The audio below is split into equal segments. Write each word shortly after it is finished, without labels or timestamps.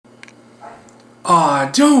Aw,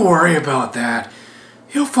 don't worry about that.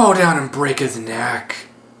 He'll fall down and break his neck.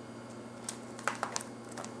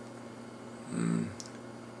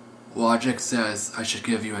 Logic says I should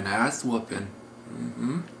give you an ass whooping.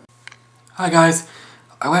 Hi guys,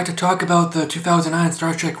 I'd like to talk about the 2009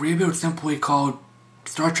 Star Trek reboot, simply called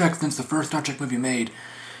Star Trek since the first Star Trek movie made.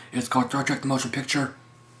 It's called Star Trek the Motion Picture.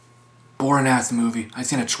 Boring ass movie. I've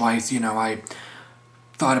seen it twice, I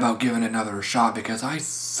thought about giving it another shot because I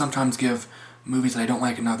sometimes give movies that I don't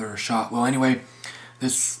like another shot. Well, anyway,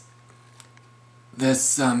 this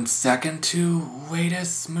second to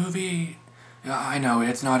latest movie, I know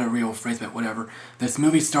it's not a real phrase, but whatever. This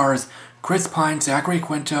movie stars Chris Pine, Zachary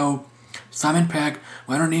Quinto, Simon Pegg,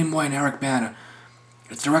 Leonard Nimoy, and Eric Bana.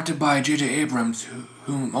 It's directed by J.J. Abrams,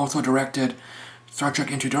 who also directed Star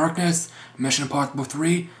Trek Into Darkness, Mission Impossible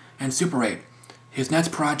 3, and Super 8. His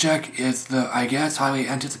next project is the, I guess, highly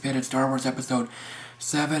anticipated Star Wars Episode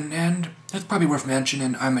 7, and it's probably worth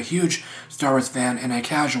mentioning, I'm a huge Star Wars fan and a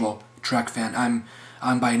casual Trek fan.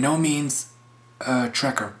 I'm by no means a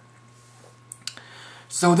Trekker.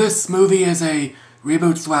 So this movie is a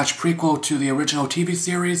reboot/prequel to the original TV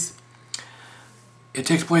series. It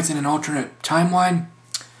takes place in an alternate timeline.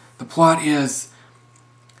 The plot is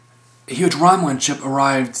a huge Romulan ship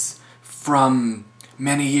arrives from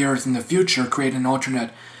many years in the future, creating an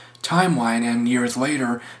alternate timeline, and years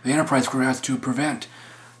later, the Enterprise crew has to prevent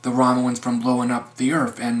the Romulans from blowing up the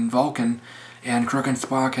Earth, and Vulcan and Kirk and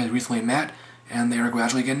Spock have recently met, and they are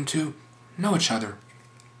gradually getting to know each other.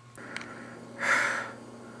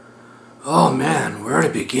 Oh man, where to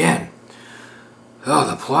begin? Oh,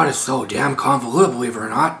 the plot is so damn convoluted, believe it or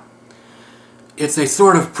not. It's a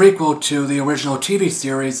sort of prequel to the original TV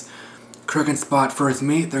series. Kirk and Spock first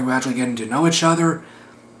meet, they're gradually getting to know each other.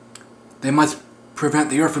 They must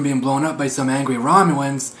prevent the Earth from being blown up by some angry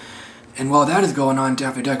Romulans, and while that is going on,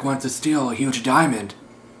 Daffy Duck wants to steal a huge diamond.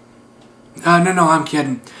 No, I'm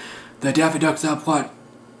kidding. The Daffy Duck subplot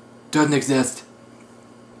doesn't exist.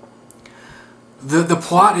 The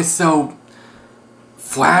plot is so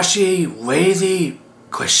flashy, lazy,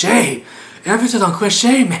 cliche. Emphasis on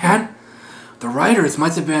cliche, man. The writers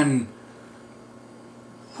must have been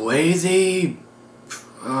lazy,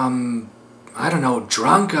 I don't know,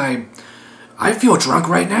 drunk. I feel drunk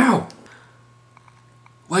right now.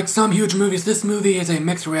 Like some huge movies, this movie is a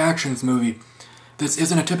mixed reactions movie. This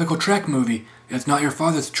isn't a typical Trek movie. It's not your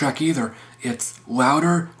father's Trek either. It's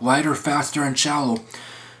louder, lighter, faster, and shallow.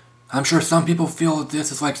 I'm sure some people feel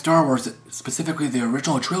this is like Star Wars, specifically the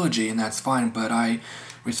original trilogy, and that's fine, but I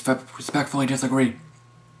respectfully disagree.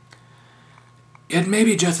 It may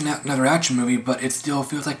be just another action movie, but it still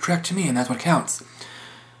feels like Trek to me, and that's what counts.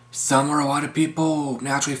 Some or a lot of people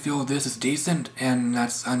naturally feel this is decent, and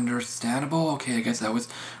that's understandable. Okay, I guess that was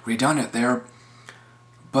redundant there.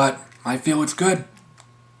 But I feel it's good.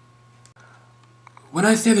 When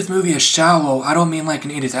I say this movie is shallow, I don't mean like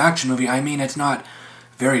an 80s action movie. I mean it's not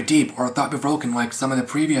very deep or thought-provoking like some of the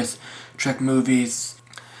previous Trek movies.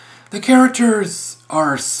 The characters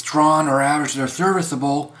are strong or average, they're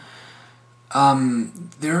serviceable.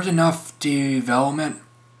 There's enough development.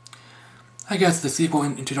 I guess the sequel,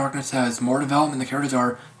 Into Darkness, has more development. The characters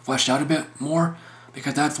are fleshed out a bit more,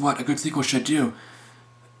 because that's what a good sequel should do.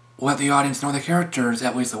 Let the audience know the characters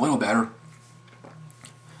at least a little better.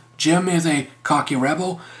 Jim is a cocky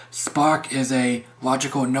rebel. Spock is a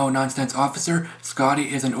logical, no-nonsense officer.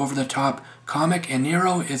 Scotty is an over-the-top comic. And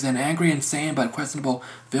Nero is an angry, insane, but questionable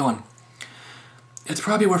villain. It's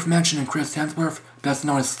probably worth mentioning Chris Hemsworth, best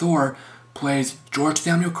known as Thor, plays George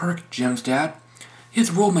Samuel Kirk, Jim's dad.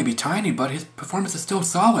 His role may be tiny, but his performance is still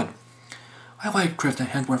solid. I like Chris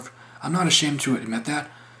Hemsworth. I'm not ashamed to admit that.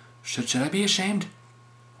 Should I be ashamed?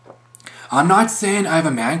 I'm not saying I have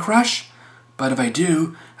a man crush, but if I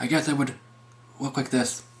do, I guess I would look like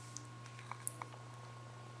this.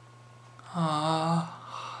 I'm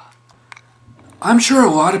sure a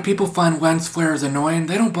lot of people find lens flares annoying.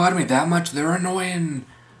 They don't bother me that much. They're annoying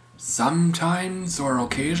sometimes or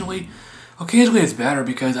occasionally. Occasionally it's better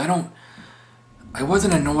because I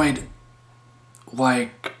wasn't annoyed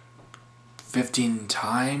like 15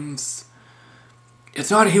 times.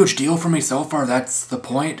 It's not a huge deal for me so far, that's the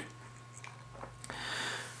point.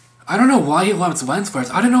 I don't know why he loves lens flares.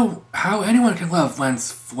 I don't know how anyone can love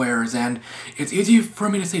lens flares, and it's easy for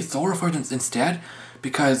me to say solar flares instead,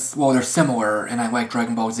 because, well, they're similar, and I like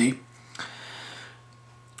Dragon Ball Z.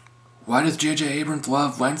 Why does J.J. Abrams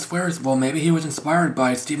love lens flares? Well, maybe he was inspired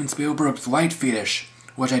by Steven Spielberg's light fetish,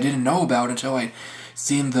 which I didn't know about until I'd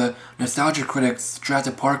seen the Nostalgia Critic's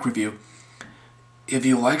Jurassic Park review. If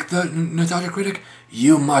you like the Nostalgia Critic,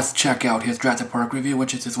 you must check out his Jurassic Park review,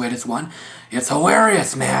 which is his latest one. It's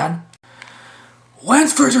hilarious, man!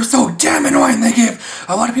 Lens flares are so damn annoying they give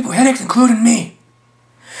a lot of people headaches, including me.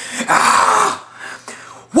 Ah!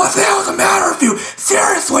 What the hell's the matter with you?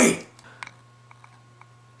 Seriously!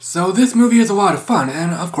 So this movie is a lot of fun,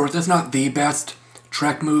 and of course it's not the best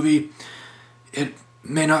Trek movie. It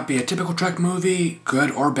may not be a typical Trek movie,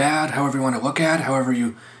 good or bad, however you want to look at it, however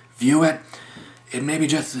you view it. It may be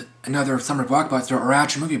just another summer blockbuster or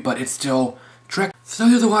action movie, but it's still Trek. So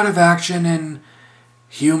there's a lot of action and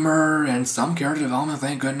humor and some character development,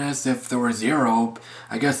 thank goodness. If there were zero,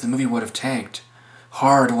 I guess the movie would have tanked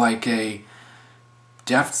hard like a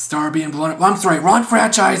Death Star being blown up. Well, I'm sorry, wrong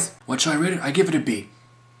franchise. What shall I rate it? I give it a B.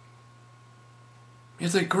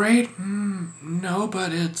 Is it great? No,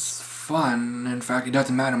 but it's fun. In fact, it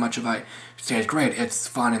doesn't matter much if I say it's great. It's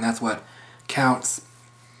fun, and that's what counts.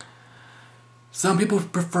 Some people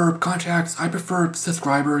prefer contacts. I prefer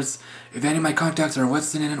subscribers. If any of my contacts are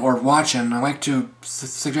listening or watching, I'd like to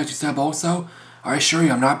suggest you sub also. I assure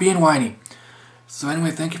you, I'm not being whiny. So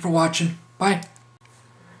anyway, thank you for watching. Bye.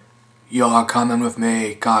 You're coming with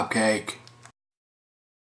me, Cupcake.